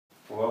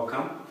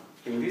Welcome.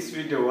 In this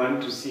video, we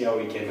want to see how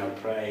we can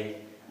apply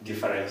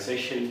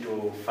differentiation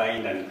to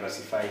find and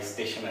classify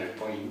stationary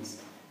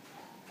points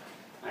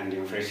and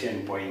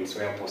inflection points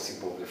where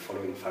possible of the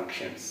following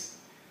functions.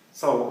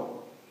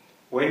 So,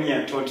 when you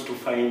are taught to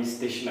find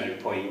stationary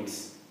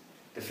points,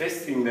 the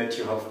first thing that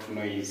you have to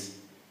know is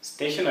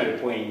stationary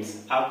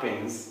points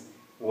happens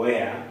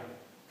where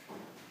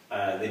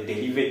the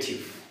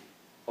derivative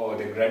or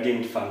the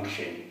gradient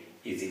function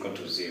is equal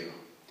to 0.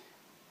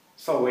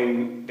 So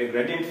when the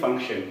gradient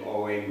function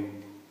or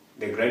when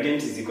the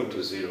gradient is equal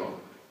to 0,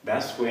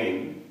 that's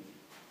when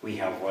we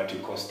have what we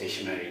call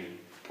stationary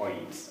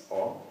points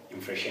or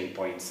inflection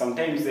points.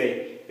 Sometimes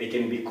they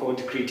can be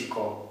called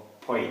critical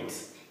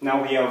points.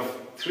 Now we have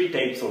three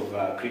types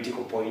of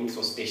critical points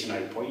or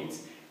stationary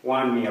points.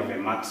 One, we have a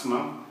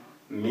maximum,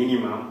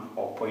 minimum,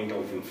 or point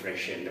of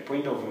inflection. The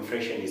point of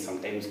inflection is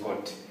sometimes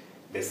called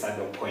the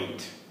saddle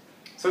point.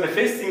 So the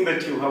first thing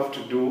that you have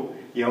to do,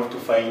 you have to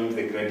find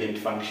the gradient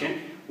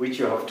function, which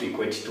you have to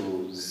equate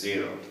to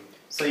 0.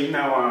 So in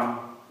our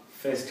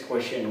first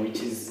question,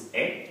 which is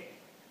a,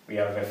 we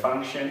have a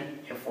function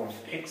f of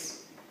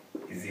x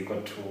is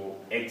equal to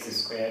x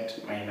squared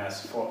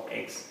minus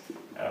 4x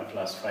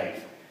plus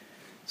 5.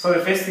 So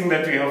the first thing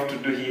that we have to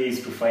do here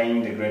is to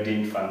find the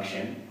gradient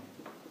function,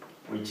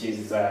 which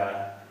is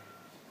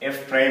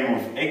f prime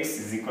of x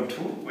is equal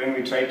to, when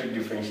we try to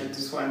differentiate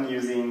this one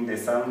using the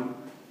sum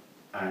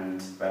and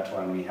that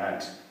one we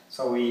had.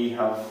 So we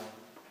have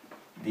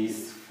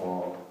this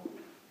for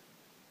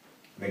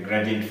the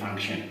gradient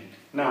function.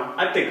 Now,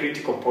 at the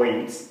critical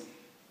points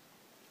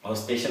or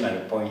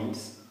stationary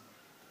points,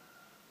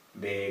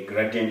 the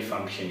gradient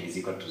function is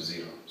equal to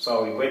 0.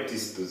 So I'll equate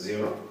this to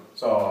 0.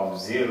 So I'll have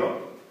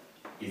 0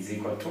 is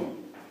equal to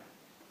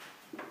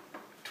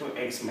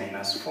 2x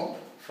minus 4.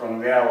 From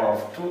there I'll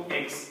have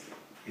 2x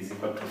is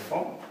equal to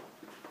 4.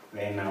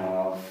 Then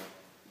I'll have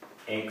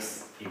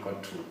x equal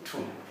to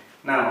 2.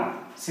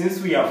 Now, since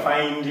we are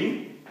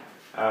finding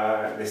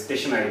the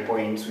stationary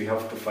points, we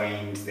have to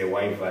find the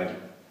y value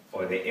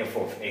or the f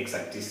of x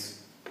at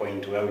this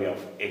point where we have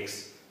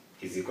x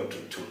is equal to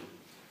 2.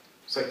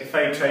 So if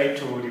I try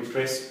to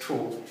replace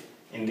 2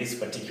 in this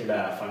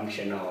particular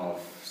function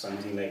of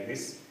something like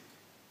this,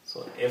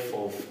 so f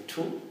of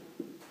 2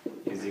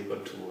 is equal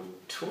to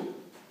 2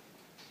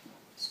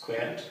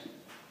 squared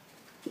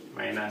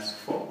minus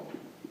 4,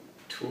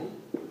 2,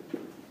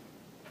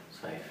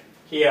 5.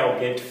 Here I'll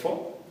get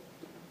 4.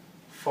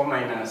 4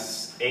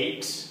 minus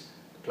 8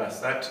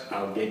 plus that,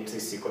 I'll get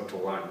this equal to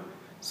 1.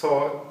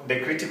 So the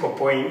critical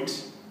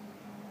point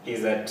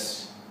is at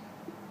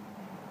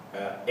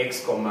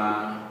x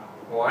comma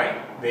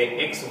y. The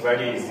x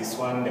value is this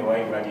one, the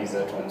y value is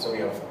that one. So we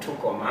have 2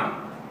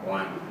 comma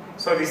 1.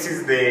 So this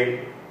is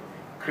the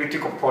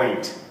critical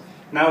point.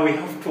 Now we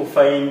have to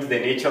find the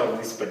nature of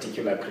this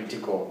particular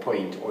critical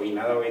point, or in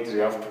other words, we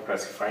have to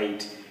classify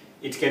it.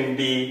 It can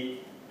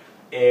be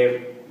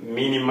a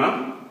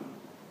minimum.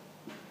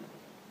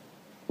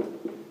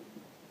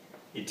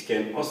 It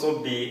can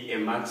also be a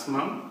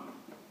maximum,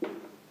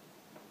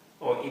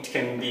 or it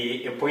can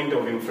be a point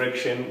of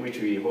inflection, which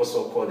we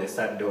also call the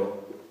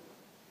saddle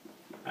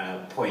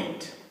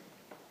point.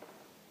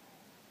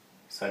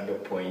 Saddle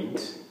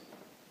point.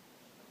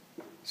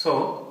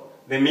 So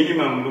the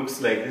minimum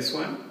looks like this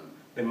one,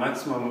 the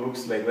maximum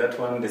looks like that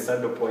one, the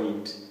saddle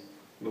point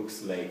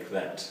looks like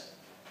that.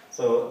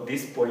 So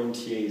this point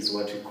here is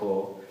what we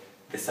call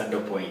the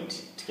saddle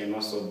point. It can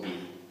also be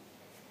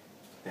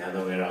the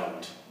other way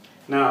around.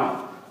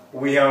 Now,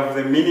 we have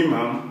the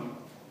minimum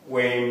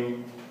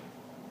when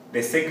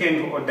the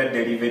second order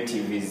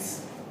derivative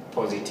is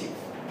positive.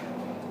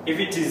 If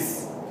it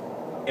is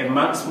a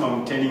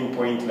maximum turning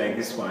point like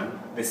this one,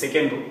 the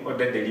second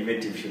order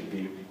derivative should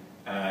be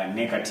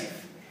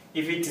negative.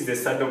 If it is a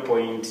saddle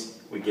point,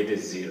 we get a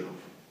 0.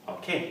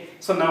 Okay,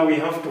 so now we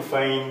have to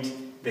find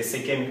the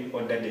second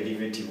order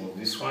derivative of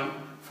this one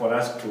for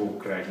us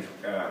to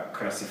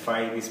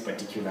classify this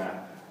particular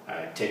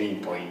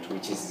turning point,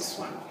 which is this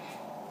one.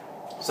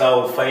 So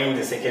I'll find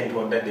the second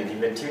order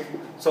derivative.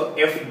 So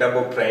f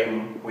double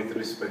prime with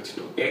respect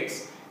to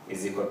x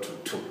is equal to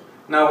 2.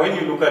 Now when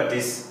you look at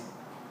this,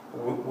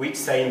 which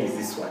sign is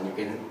this one?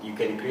 You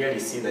can clearly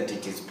see that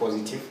it is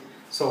positive.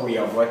 So we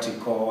have what we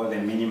call the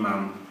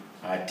minimum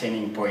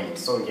turning point.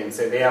 So we can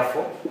say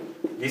therefore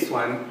this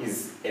one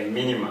is a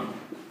minimum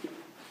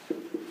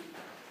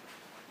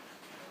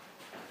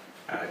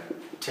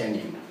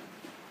turning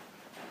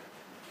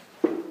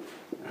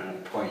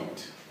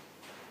point.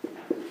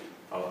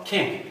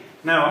 Okay,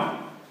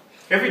 now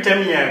every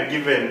time you are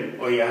given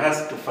or you are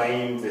asked to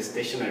find the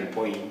stationary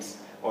points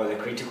or the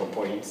critical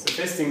points, the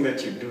first thing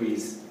that you do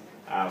is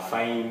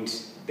find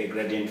the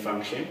gradient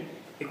function,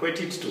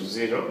 equate it to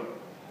 0,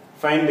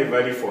 find the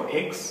value for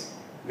x,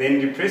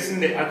 then replacing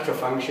the actual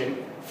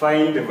function,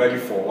 find the value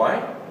for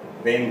y,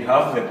 then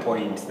have the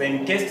point,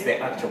 then test the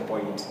actual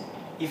point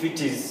if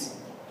it is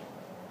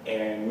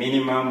a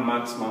minimum,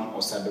 maximum,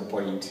 or saddle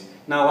point.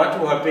 Now what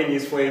will happen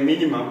is for a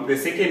minimum, the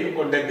second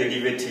order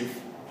derivative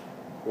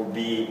will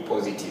be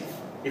positive.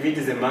 If it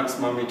is a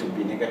maximum, it will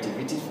be negative.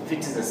 If it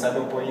is a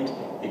saddle point,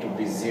 it will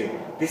be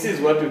 0. This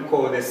is what we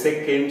call the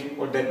second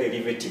order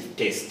derivative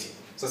test.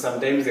 So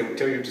sometimes they will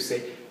tell you to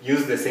say,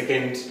 use the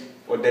second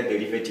order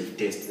derivative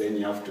test, then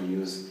you have to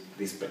use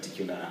this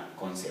particular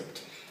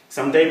concept.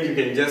 Sometimes you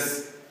can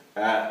just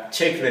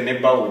check the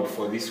neighborhood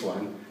for this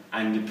one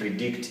and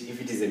predict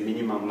if it is a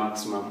minimum,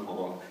 maximum,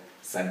 or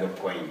saddle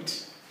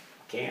point.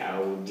 Okay, I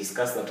will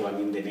discuss that one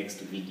in the next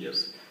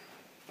videos.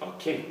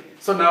 Okay,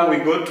 so now we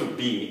go to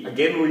B.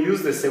 Again, we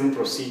use the same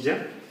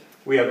procedure.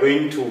 We are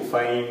going to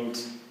find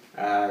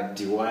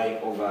dy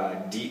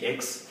over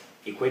dx,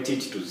 equate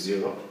it to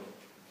 0,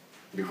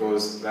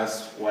 because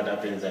that's what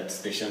happens at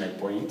stationary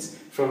points.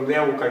 From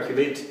there, we'll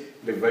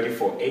calculate the value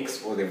for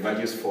x or the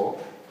values for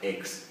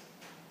x.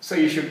 So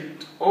you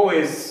should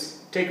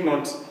always take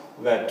note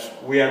that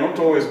we are not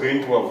always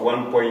going to have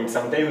one point.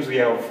 Sometimes we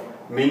have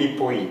many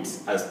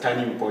points as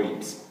turning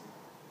points.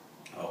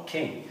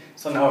 Okay,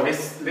 so now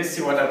let's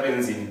see what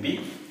happens in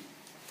B.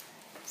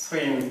 So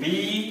in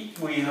B,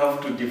 we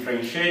have to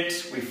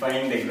differentiate. We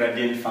find the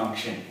gradient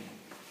function.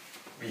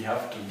 We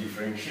have to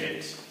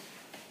differentiate,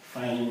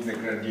 find the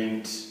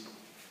gradient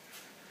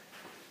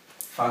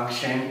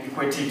function,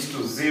 equate it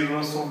to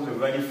 0, solve the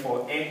value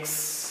for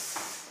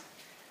x,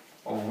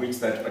 of which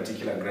that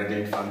particular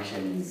gradient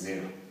function is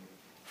 0.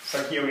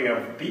 So here we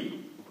have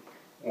B,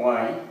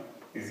 y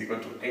is equal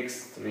to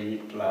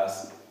x3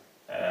 plus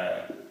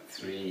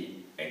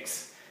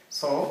 3x.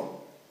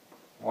 So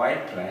y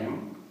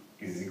prime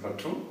is equal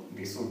to,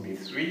 this will be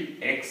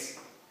 3x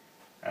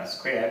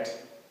squared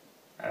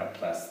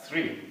plus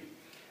 3.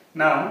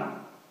 Now,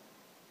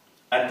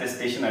 at the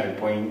stationary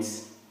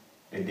points,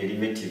 the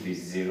derivative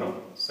is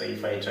 0. So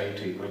if I try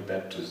to equate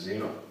that to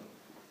 0,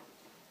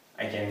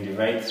 I can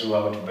divide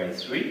throughout by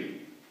 3.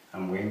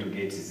 I'm going to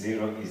get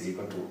 0 is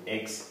equal to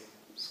x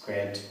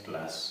squared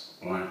plus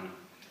 1.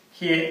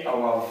 Here I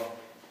have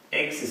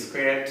x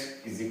squared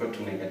is equal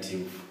to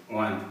negative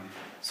 1.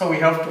 So we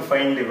have to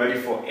find the value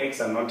for x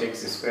and not x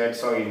squared,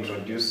 so I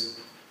introduce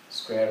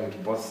square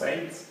root both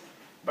sides.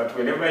 But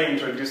whenever I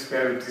introduce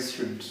square root, this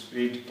should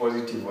read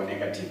positive or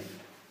negative.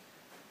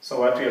 So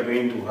what we are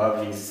going to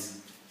have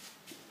is,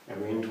 we are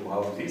going to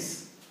have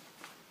this.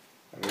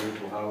 We are going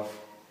to have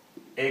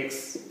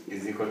x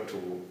is equal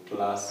to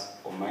plus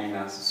or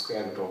minus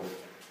square root of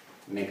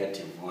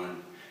negative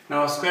 1.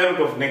 Now square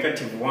root of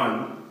negative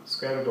 1,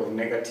 square root of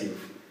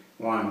negative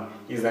 1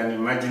 is an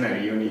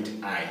imaginary unit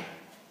I.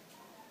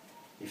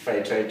 If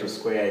I try to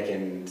square, I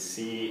can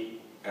see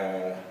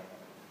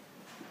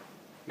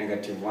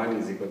negative 1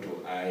 is equal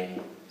to I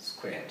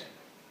squared.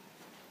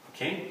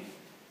 Okay?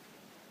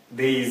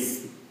 There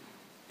is,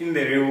 in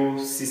the real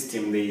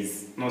system, there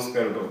is no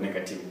square root of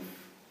negative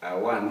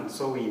 1,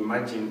 so we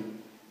imagine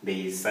there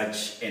is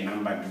such a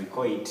number and we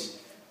call it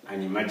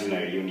an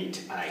imaginary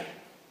unit I.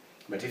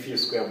 But if you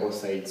square both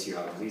sides, you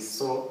have this,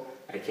 so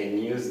I can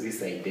use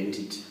this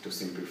identity to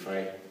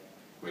simplify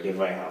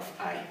wherever I have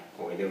I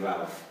or wherever I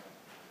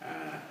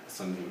have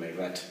something like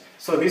that.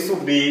 So this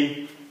will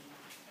be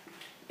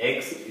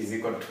x is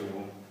equal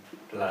to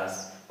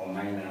plus or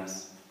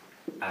minus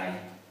I.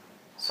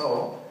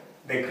 So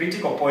the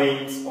critical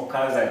point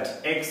occurs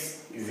at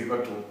x is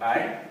equal to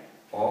I,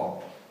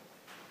 or,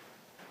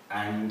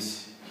 and,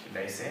 should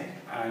I say,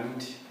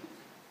 and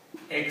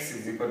x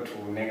is equal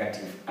to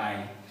negative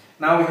I.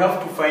 Now we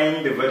have to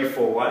find the value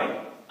for y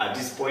at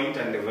this point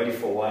and the value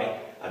for y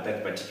at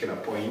that particular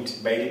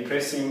point by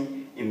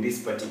replacing in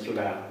this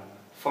particular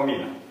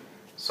formula.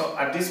 So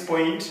at this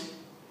point,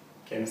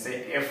 you can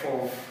say f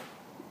of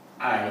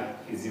I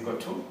is equal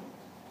to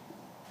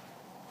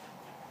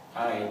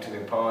I to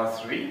the power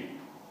 3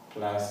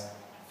 plus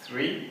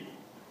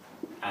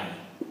 3I.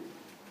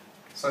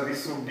 So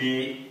this will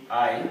be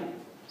I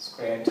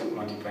squared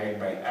multiplied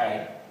by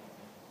I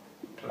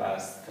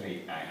plus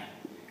 3I.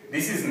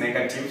 This is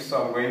negative,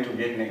 so I'm going to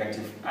get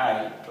negative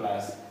I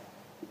plus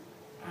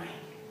I,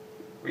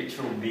 which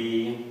will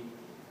be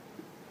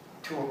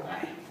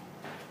 2I.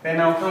 Then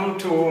I'll come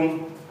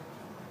to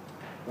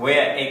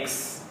where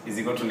x is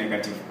equal to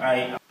negative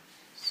I.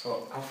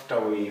 So after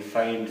we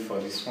find for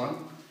this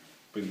one,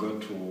 we go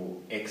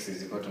to x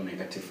is equal to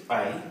negative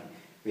I.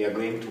 We are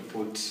going to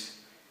put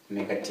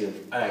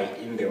negative I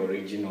in the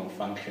original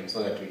function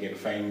so that we can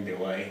find the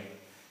y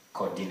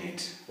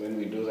coordinate. When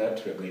we do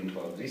that, we are going to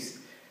have this,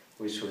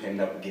 which will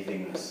end up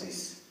giving us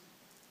this.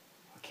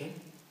 Okay?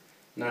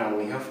 Now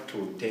we have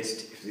to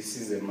test if this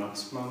is a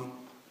maximum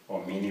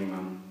or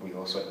minimum. We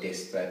also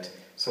test that.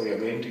 So we are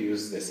going to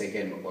use the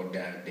second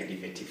order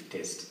derivative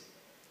test.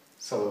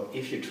 So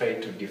if you try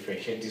to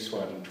differentiate this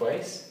one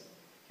twice,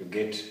 you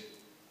get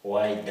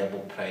y double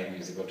prime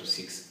is equal to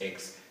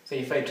 6x. So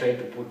if I try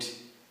to put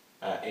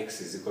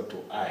x is equal to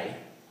I,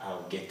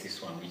 I'll get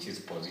this one, which is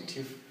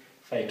positive.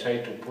 If I try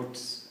to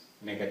put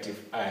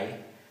negative I,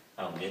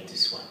 I'll get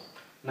this one.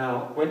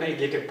 Now, when I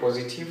get a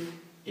positive,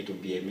 it will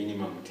be a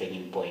minimum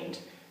turning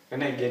point.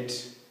 When I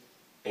get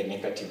a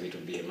negative, it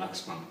will be a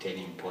maximum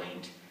turning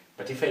point.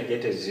 But if I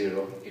get a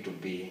 0, it will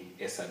be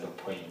a saddle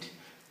point.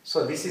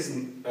 So this is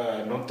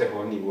not the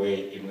only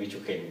way in which you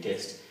can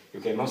test. You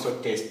can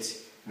also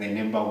test the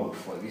neighborhood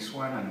for this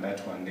one and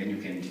that one, then you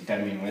can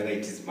determine whether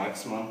it is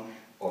maximum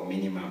or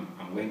minimum.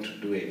 I'm going to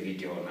do a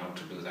video on how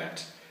to do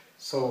that.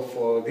 So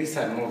for this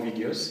and more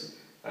videos,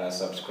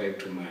 subscribe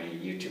to my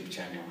YouTube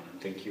channel,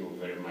 and thank you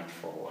very much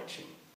for watching.